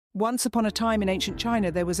Once upon a time in ancient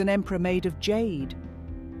China, there was an emperor made of jade.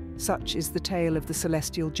 Such is the tale of the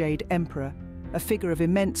celestial jade emperor, a figure of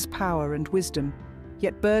immense power and wisdom,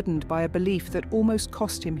 yet burdened by a belief that almost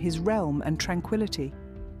cost him his realm and tranquility.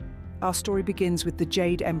 Our story begins with the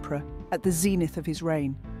Jade Emperor at the zenith of his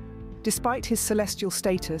reign. Despite his celestial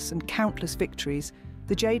status and countless victories,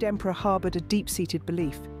 the Jade Emperor harbored a deep-seated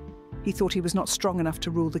belief. He thought he was not strong enough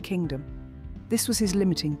to rule the kingdom. This was his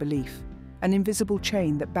limiting belief, an invisible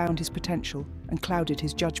chain that bound his potential and clouded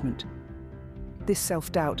his judgment. This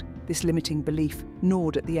self-doubt, this limiting belief,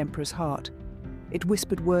 gnawed at the emperor's heart. It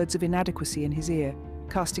whispered words of inadequacy in his ear,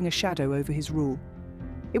 casting a shadow over his rule.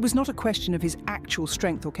 It was not a question of his actual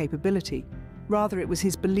strength or capability. Rather, it was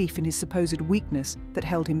his belief in his supposed weakness that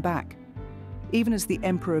held him back. Even as the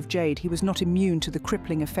Emperor of Jade, he was not immune to the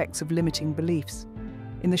crippling effects of limiting beliefs.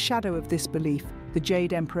 In the shadow of this belief, the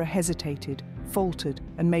Jade Emperor hesitated, faltered,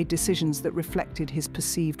 and made decisions that reflected his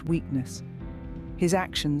perceived weakness. His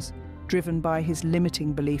actions, driven by his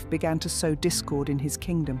limiting belief, began to sow discord in his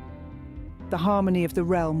kingdom. The harmony of the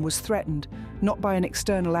realm was threatened, not by an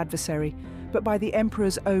external adversary, but by the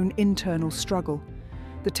Emperor's own internal struggle.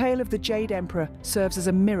 The tale of the Jade Emperor serves as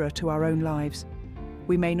a mirror to our own lives.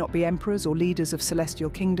 We may not be emperors or leaders of celestial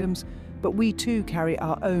kingdoms, but we too carry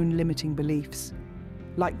our own limiting beliefs.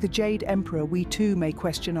 Like the Jade Emperor, we too may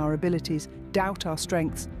question our abilities, doubt our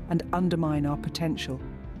strengths, and undermine our potential.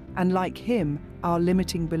 And like him, our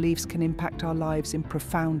limiting beliefs can impact our lives in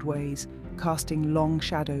profound ways, casting long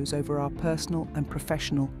shadows over our personal and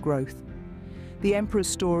professional growth. The Emperor's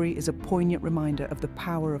story is a poignant reminder of the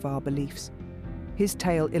power of our beliefs. His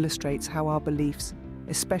tale illustrates how our beliefs,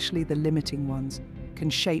 especially the limiting ones, can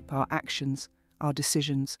shape our actions, our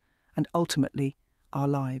decisions, and ultimately, our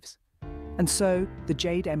lives. And so, the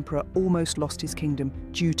Jade Emperor almost lost his kingdom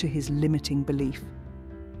due to his limiting belief.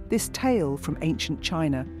 This tale from ancient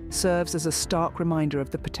China serves as a stark reminder of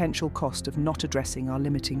the potential cost of not addressing our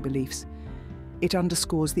limiting beliefs. It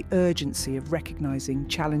underscores the urgency of recognizing,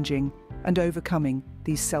 challenging, and overcoming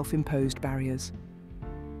these self-imposed barriers.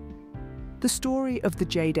 The story of the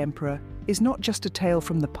Jade Emperor is not just a tale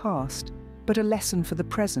from the past, but a lesson for the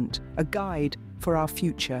present, a guide for our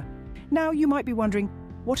future. Now, you might be wondering,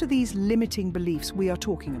 what are these limiting beliefs we are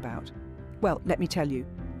talking about? Well, let me tell you.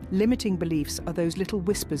 Limiting beliefs are those little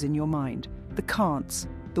whispers in your mind, the can'ts,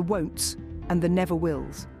 the won'ts, and the never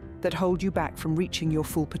wills, that hold you back from reaching your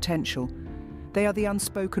full potential. They are the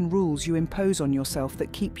unspoken rules you impose on yourself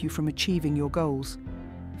that keep you from achieving your goals.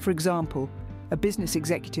 For example, a business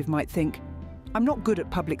executive might think, "I'm not good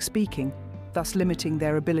at public speaking," thus limiting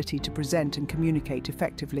their ability to present and communicate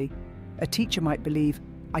effectively. A teacher might believe,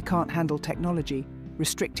 "I can't handle technology,"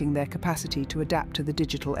 restricting their capacity to adapt to the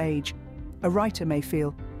digital age. A writer may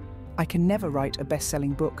feel, "I can never write a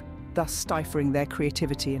best-selling book," thus stifling their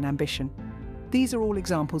creativity and ambition. These are all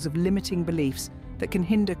examples of limiting beliefs that can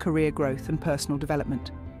hinder career growth and personal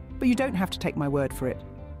development. But you don't have to take my word for it.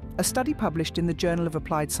 A study published in the Journal of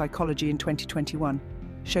Applied Psychology in 2021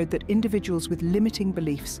 showed that individuals with limiting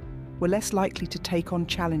beliefs were less likely to take on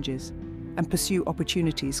challenges and pursue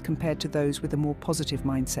opportunities compared to those with a more positive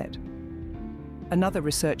mindset. Another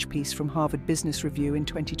research piece from Harvard Business Review in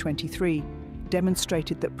 2023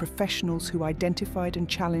 demonstrated that professionals who identified and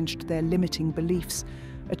challenged their limiting beliefs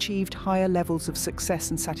achieved higher levels of success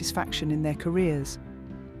and satisfaction in their careers.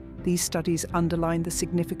 These studies underline the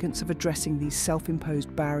significance of addressing these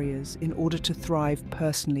self-imposed barriers in order to thrive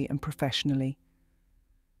personally and professionally.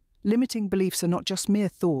 Limiting beliefs are not just mere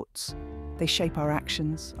thoughts. They shape our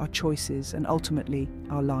actions, our choices, and ultimately,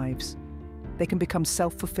 our lives. They can become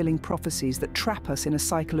self-fulfilling prophecies that trap us in a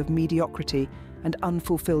cycle of mediocrity and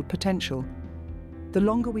unfulfilled potential. The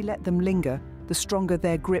longer we let them linger, the stronger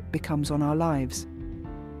their grip becomes on our lives.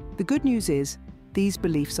 The good news is, these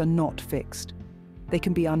beliefs are not fixed. They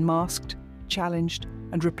can be unmasked, challenged,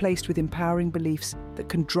 and replaced with empowering beliefs that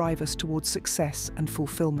can drive us towards success and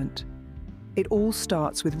fulfillment. It all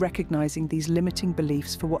starts with recognizing these limiting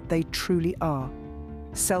beliefs for what they truly are,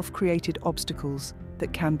 self-created obstacles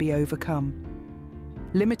that can be overcome.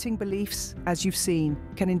 Limiting beliefs, as you've seen,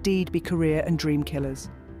 can indeed be career and dream killers.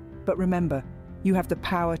 But remember, you have the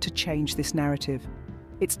power to change this narrative.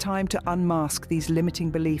 It's time to unmask these limiting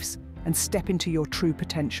beliefs and step into your true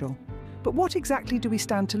potential. But what exactly do we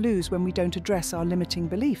stand to lose when we don't address our limiting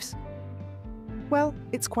beliefs? Well,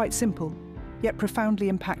 it's quite simple, yet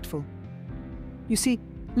profoundly impactful. You see,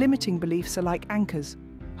 limiting beliefs are like anchors,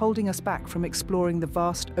 holding us back from exploring the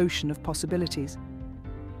vast ocean of possibilities.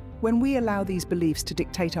 When we allow these beliefs to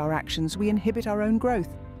dictate our actions, we inhibit our own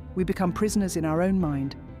growth. We become prisoners in our own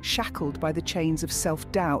mind, shackled by the chains of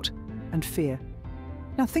self-doubt and fear.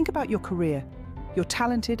 Now think about your career. You're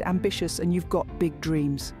talented, ambitious, and you've got big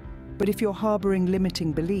dreams. But if you're harboring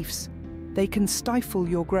limiting beliefs, they can stifle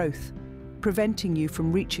your growth, preventing you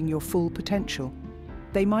from reaching your full potential.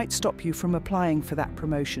 They might stop you from applying for that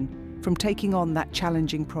promotion, from taking on that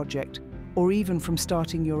challenging project, or even from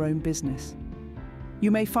starting your own business.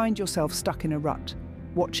 You may find yourself stuck in a rut,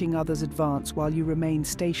 watching others advance while you remain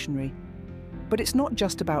stationary. But it's not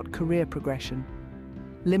just about career progression.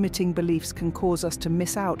 Limiting beliefs can cause us to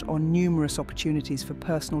miss out on numerous opportunities for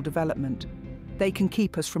personal development. They can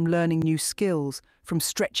keep us from learning new skills, from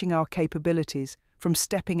stretching our capabilities, from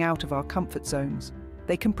stepping out of our comfort zones.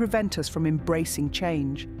 They can prevent us from embracing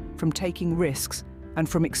change, from taking risks, and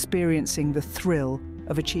from experiencing the thrill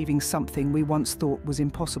of achieving something we once thought was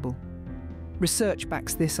impossible. Research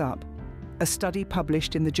backs this up. A study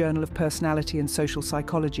published in the Journal of Personality and Social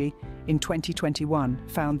Psychology in 2021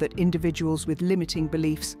 found that individuals with limiting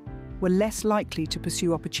beliefs were less likely to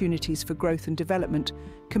pursue opportunities for growth and development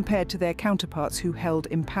compared to their counterparts who held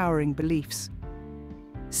empowering beliefs.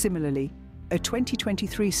 Similarly, a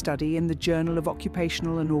 2023 study in the Journal of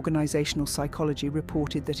Occupational and Organizational Psychology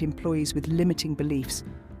reported that employees with limiting beliefs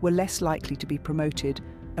were less likely to be promoted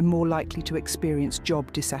and more likely to experience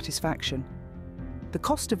job dissatisfaction. The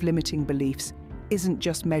cost of limiting beliefs isn't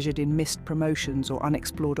just measured in missed promotions or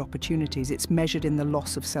unexplored opportunities, it's measured in the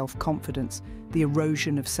loss of self-confidence, the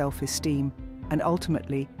erosion of self-esteem, and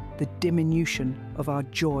ultimately, the diminution of our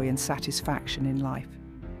joy and satisfaction in life.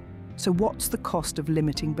 So what's the cost of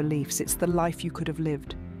limiting beliefs? It's the life you could have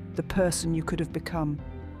lived, the person you could have become,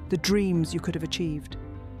 the dreams you could have achieved.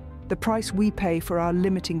 The price we pay for our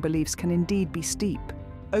limiting beliefs can indeed be steep,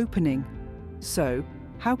 opening. So,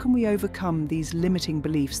 how can we overcome these limiting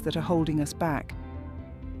beliefs that are holding us back?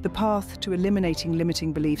 The path to eliminating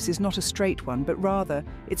limiting beliefs is not a straight one, but rather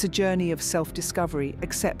it's a journey of self-discovery,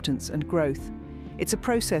 acceptance, and growth. It's a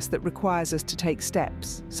process that requires us to take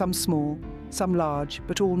steps, some small, some large,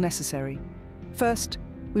 but all necessary. First,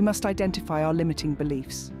 we must identify our limiting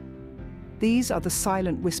beliefs. These are the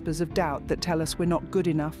silent whispers of doubt that tell us we're not good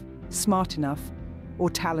enough, smart enough, or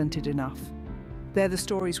talented enough. They're the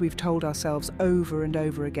stories we've told ourselves over and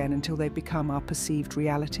over again until they become our perceived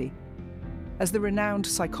reality. As the renowned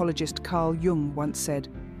psychologist Carl Jung once said,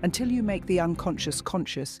 "Until you make the unconscious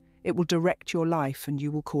conscious, it will direct your life and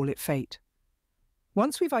you will call it fate."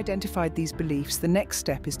 Once we've identified these beliefs, the next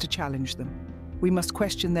step is to challenge them. We must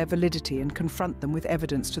question their validity and confront them with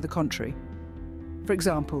evidence to the contrary. For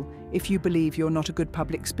example, if you believe you're not a good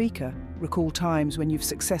public speaker, recall times when you've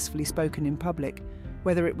successfully spoken in public,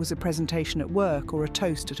 whether it was a presentation at work or a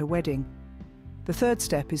toast at a wedding. The third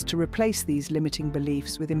step is to replace these limiting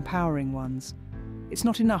beliefs with empowering ones. It's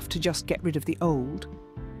not enough to just get rid of the old.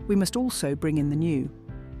 We must also bring in the new.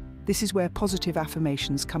 This is where positive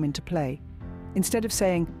affirmations come into play. Instead of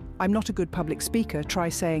saying, "I'm not a good public speaker," try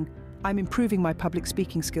saying, "I'm improving my public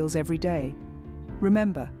speaking skills every day."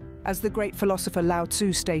 Remember, as the great philosopher Lao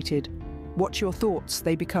Tzu stated, "Watch your thoughts,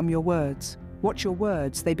 they become your words. Watch your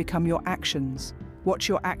words, they become your actions. Watch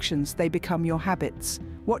your actions, they become your habits.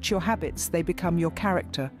 Watch your habits, they become your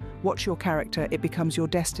character. Watch your character, it becomes your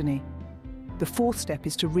destiny." The fourth step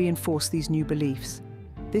is to reinforce these new beliefs.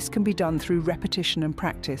 This can be done through repetition and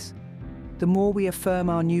practice. The more we affirm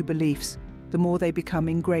our new beliefs, the more they become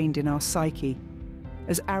ingrained in our psyche.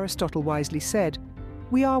 As Aristotle wisely said,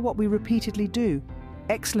 "We are what we repeatedly do.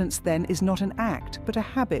 Excellence then is not an act, but a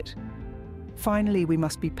habit." Finally, we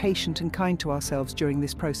must be patient and kind to ourselves during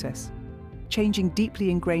this process. Changing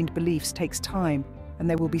deeply ingrained beliefs takes time, and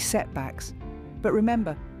there will be setbacks. But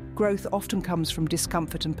remember, growth often comes from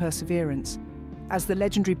discomfort and perseverance. As the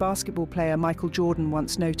legendary basketball player Michael Jordan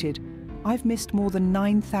once noted, "I've missed more than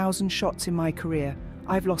 9,000 shots in my career.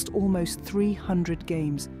 I've lost almost 300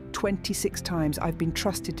 games. 26 times I've been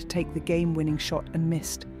trusted to take the game-winning shot and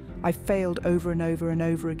missed. I've failed over and over and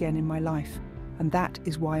over again in my life. And that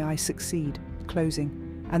is why I succeed."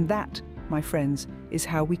 Closing. And that, my friends, is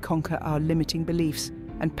how we conquer our limiting beliefs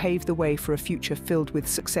and pave the way for a future filled with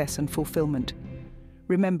success and fulfillment.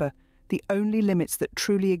 Remember, the only limits that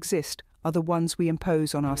truly exist are the ones we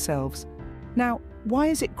impose on ourselves. Now, why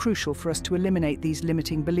is it crucial for us to eliminate these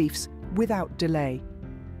limiting beliefs without delay?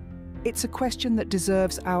 It's a question that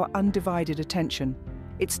deserves our undivided attention.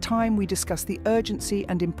 It's time we discuss the urgency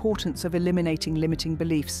and importance of eliminating limiting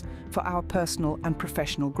beliefs for our personal and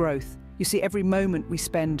professional growth. You see, every moment we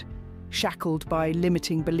spend shackled by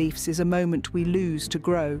limiting beliefs is a moment we lose to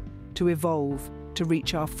grow, to evolve, to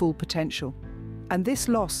reach our full potential. And this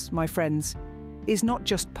loss, my friends, is not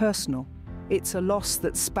just personal. It's a loss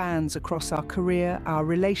that spans across our career, our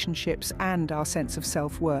relationships, and our sense of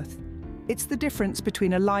self-worth. It's the difference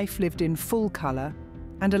between a life lived in full colour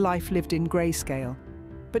and a life lived in grayscale.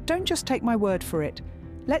 But don't just take my word for it.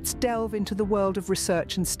 Let's delve into the world of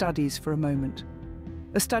research and studies for a moment.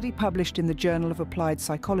 A study published in the Journal of Applied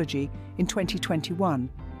Psychology in 2021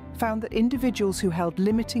 found that individuals who held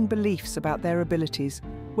limiting beliefs about their abilities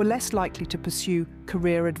were less likely to pursue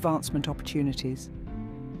career advancement opportunities.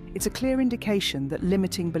 It's a clear indication that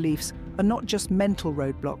limiting beliefs are not just mental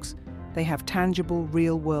roadblocks, they have tangible,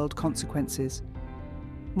 real-world consequences.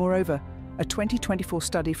 Moreover, a 2024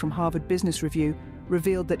 study from Harvard Business Review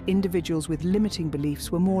revealed that individuals with limiting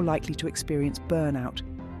beliefs were more likely to experience burnout,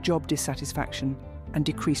 job dissatisfaction, and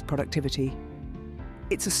decreased productivity.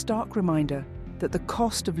 It's a stark reminder that the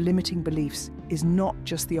cost of limiting beliefs is not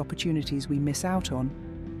just the opportunities we miss out on,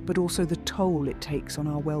 but also the toll it takes on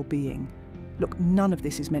our well-being. Look, none of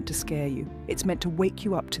this is meant to scare you. It's meant to wake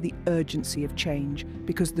you up to the urgency of change,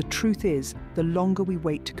 because the truth is, the longer we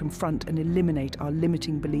wait to confront and eliminate our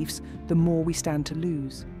limiting beliefs, the more we stand to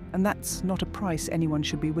lose. And that's not a price anyone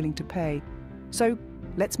should be willing to pay. So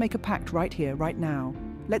let's make a pact right here, right now.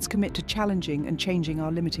 Let's commit to challenging and changing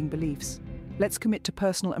our limiting beliefs. Let's commit to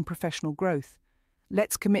personal and professional growth.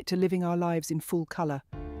 Let's commit to living our lives in full colour.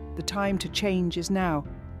 The time to change is now.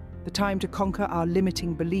 The time to conquer our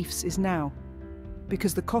limiting beliefs is now.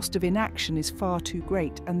 Because the cost of inaction is far too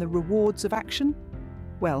great, and the rewards of action,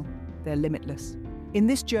 well, they're limitless. In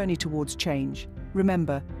this journey towards change,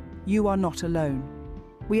 remember, you are not alone.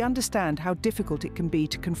 We understand how difficult it can be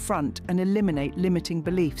to confront and eliminate limiting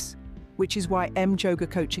beliefs, which is why Jhoga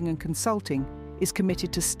Coaching and Consulting is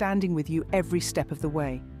committed to standing with you every step of the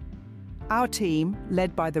way. Our team,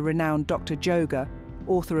 led by the renowned Dr. Jhoga,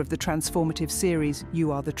 author of the transformative series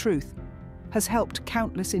You Are the Truth, has helped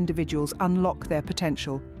countless individuals unlock their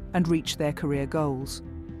potential and reach their career goals.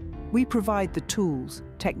 We provide the tools,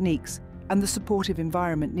 techniques, and the supportive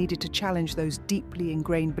environment needed to challenge those deeply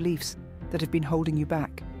ingrained beliefs that have been holding you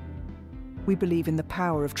back. We believe in the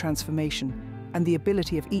power of transformation and the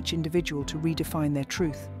ability of each individual to redefine their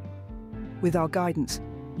truth. With our guidance,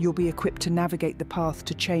 you'll be equipped to navigate the path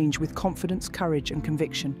to change with confidence, courage, and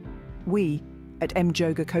conviction. We, at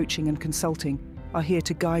Jhoga Coaching and Consulting, are here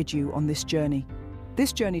to guide you on this journey.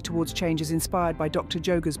 This journey towards change is inspired by Dr.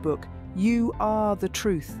 Jhoga's book, You Are the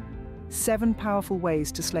Truth: 7 Powerful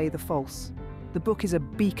Ways to Slay the False. The book is a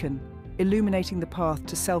beacon, illuminating the path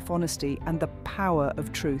to self-honesty and the power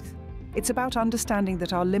of truth. It's about understanding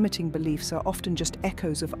that our limiting beliefs are often just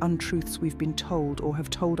echoes of untruths we've been told or have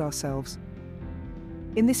told ourselves.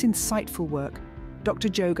 In this insightful work, Dr.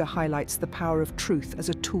 Jhoga highlights the power of truth as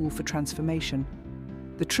a tool for transformation.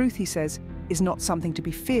 The truth, he says, is not something to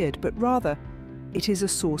be feared, but rather, it is a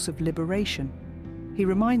source of liberation. He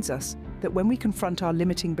reminds us that when we confront our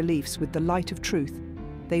limiting beliefs with the light of truth,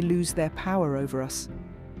 they lose their power over us.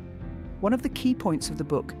 One of the key points of the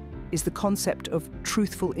book is the concept of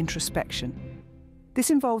truthful introspection. This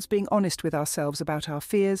involves being honest with ourselves about our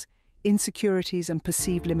fears, insecurities, and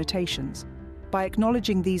perceived limitations. By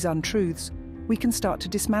acknowledging these untruths, we can start to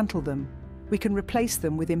dismantle them. We can replace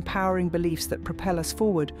them with empowering beliefs that propel us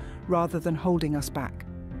forward rather than holding us back.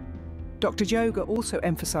 Dr. Jhoga also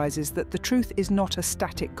emphasizes that the truth is not a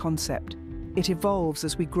static concept. It evolves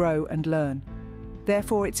as we grow and learn.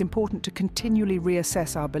 Therefore, it's important to continually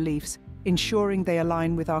reassess our beliefs, ensuring they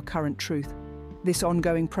align with our current truth. This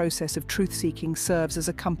ongoing process of truth-seeking serves as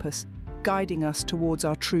a compass, guiding us towards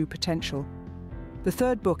our true potential. The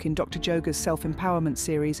third book in Dr. Jhoga's self-empowerment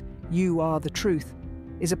series, You Are the Truth,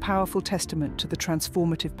 is a powerful testament to the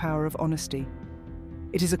transformative power of honesty.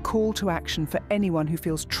 It is a call to action for anyone who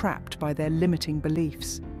feels trapped by their limiting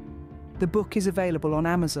beliefs. The book is available on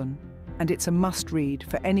Amazon, and it's a must-read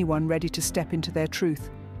for anyone ready to step into their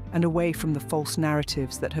truth and away from the false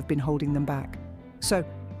narratives that have been holding them back. So,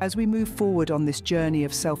 as we move forward on this journey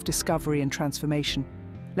of self-discovery and transformation,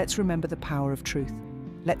 let's remember the power of truth.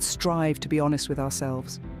 Let's strive to be honest with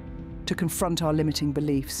ourselves, to confront our limiting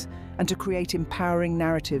beliefs, and to create empowering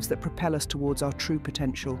narratives that propel us towards our true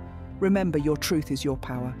potential. Remember, your truth is your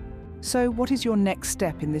power. So, what is your next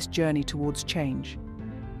step in this journey towards change?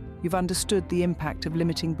 You've understood the impact of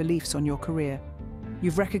limiting beliefs on your career.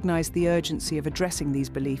 You've recognized the urgency of addressing these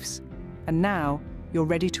beliefs, and now you're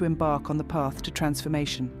ready to embark on the path to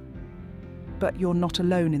transformation. But you're not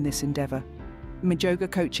alone in this endeavor. Jhoga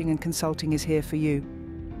Coaching and Consulting is here for you.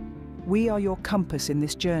 We are your compass in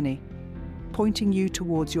this journey, pointing you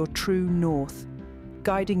towards your true north,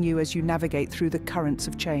 guiding you as you navigate through the currents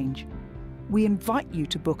of change. We invite you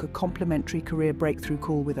to book a complimentary career breakthrough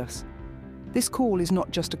call with us. This call is not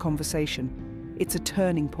just a conversation, it's a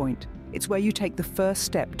turning point. It's where you take the first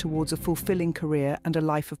step towards a fulfilling career and a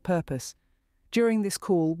life of purpose. During this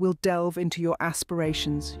call, we'll delve into your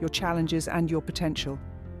aspirations, your challenges, and your potential.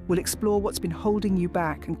 We'll explore what's been holding you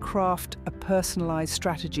back and craft a personalized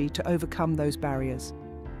strategy to overcome those barriers.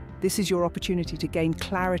 This is your opportunity to gain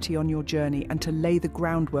clarity on your journey and to lay the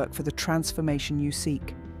groundwork for the transformation you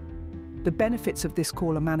seek. The benefits of this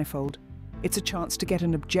call are manifold. It's a chance to get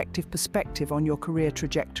an objective perspective on your career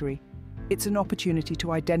trajectory. It's an opportunity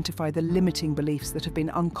to identify the limiting beliefs that have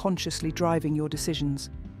been unconsciously driving your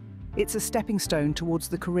decisions. It's a stepping stone towards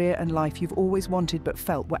the career and life you've always wanted but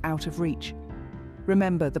felt were out of reach.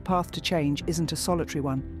 Remember, the path to change isn't a solitary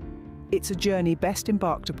one. It's a journey best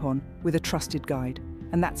embarked upon with a trusted guide.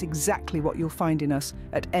 And that's exactly what you'll find in us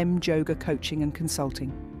at Jhoga Coaching and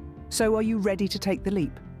Consulting. So are you ready to take the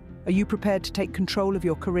leap? Are you prepared to take control of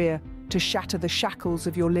your career, to shatter the shackles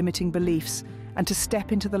of your limiting beliefs, and to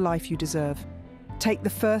step into the life you deserve? Take the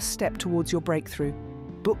first step towards your breakthrough.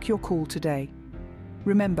 Book your call today.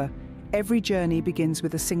 Remember, every journey begins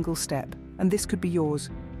with a single step, and this could be yours.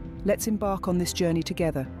 Let's embark on this journey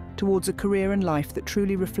together, towards a career and life that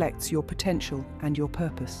truly reflects your potential and your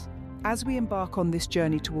purpose. As we embark on this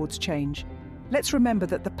journey towards change, let's remember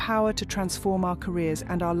that the power to transform our careers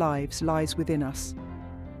and our lives lies within us.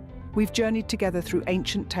 We've journeyed together through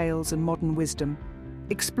ancient tales and modern wisdom,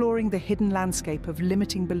 exploring the hidden landscape of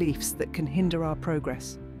limiting beliefs that can hinder our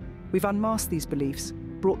progress. We've unmasked these beliefs,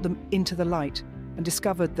 brought them into the light, and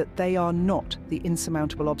discovered that they are not the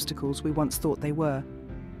insurmountable obstacles we once thought they were.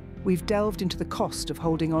 We've delved into the cost of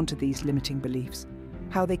holding on to these limiting beliefs,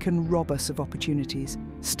 how they can rob us of opportunities,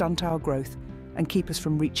 stunt our growth, and keep us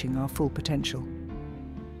from reaching our full potential.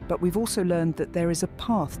 But we've also learned that there is a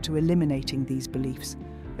path to eliminating these beliefs,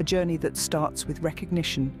 a journey that starts with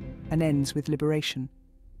recognition and ends with liberation.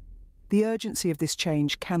 The urgency of this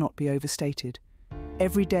change cannot be overstated.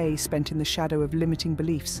 Every day spent in the shadow of limiting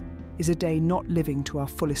beliefs is a day not living to our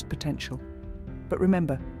fullest potential. But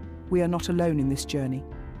remember, we are not alone in this journey.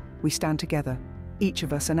 We stand together, each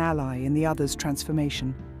of us an ally in the other's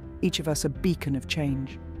transformation, each of us a beacon of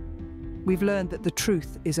change. We've learned that the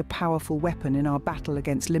truth is a powerful weapon in our battle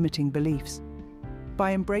against limiting beliefs.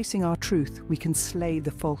 By embracing our truth, we can slay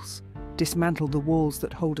the false, dismantle the walls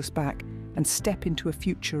that hold us back, and step into a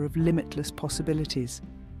future of limitless possibilities.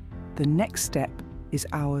 The next step is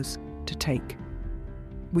ours to take.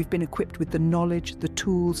 We've been equipped with the knowledge, the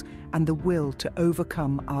tools, and the will to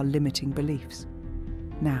overcome our limiting beliefs.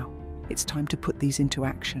 Now, it's time to put these into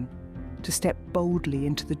action, to step boldly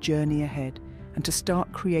into the journey ahead, and to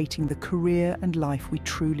start creating the career and life we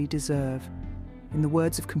truly deserve. In the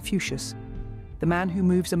words of Confucius, the man who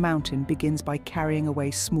moves a mountain begins by carrying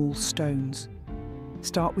away small stones.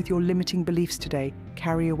 Start with your limiting beliefs today,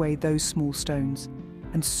 carry away those small stones,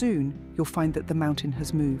 and soon you'll find that the mountain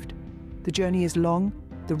has moved. The journey is long,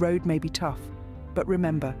 the road may be tough, but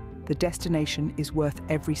remember, the destination is worth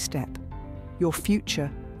every step. Your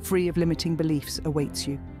future, free of limiting beliefs, awaits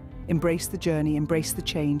you. Embrace the journey, embrace the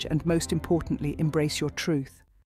change, and most importantly, embrace your truth.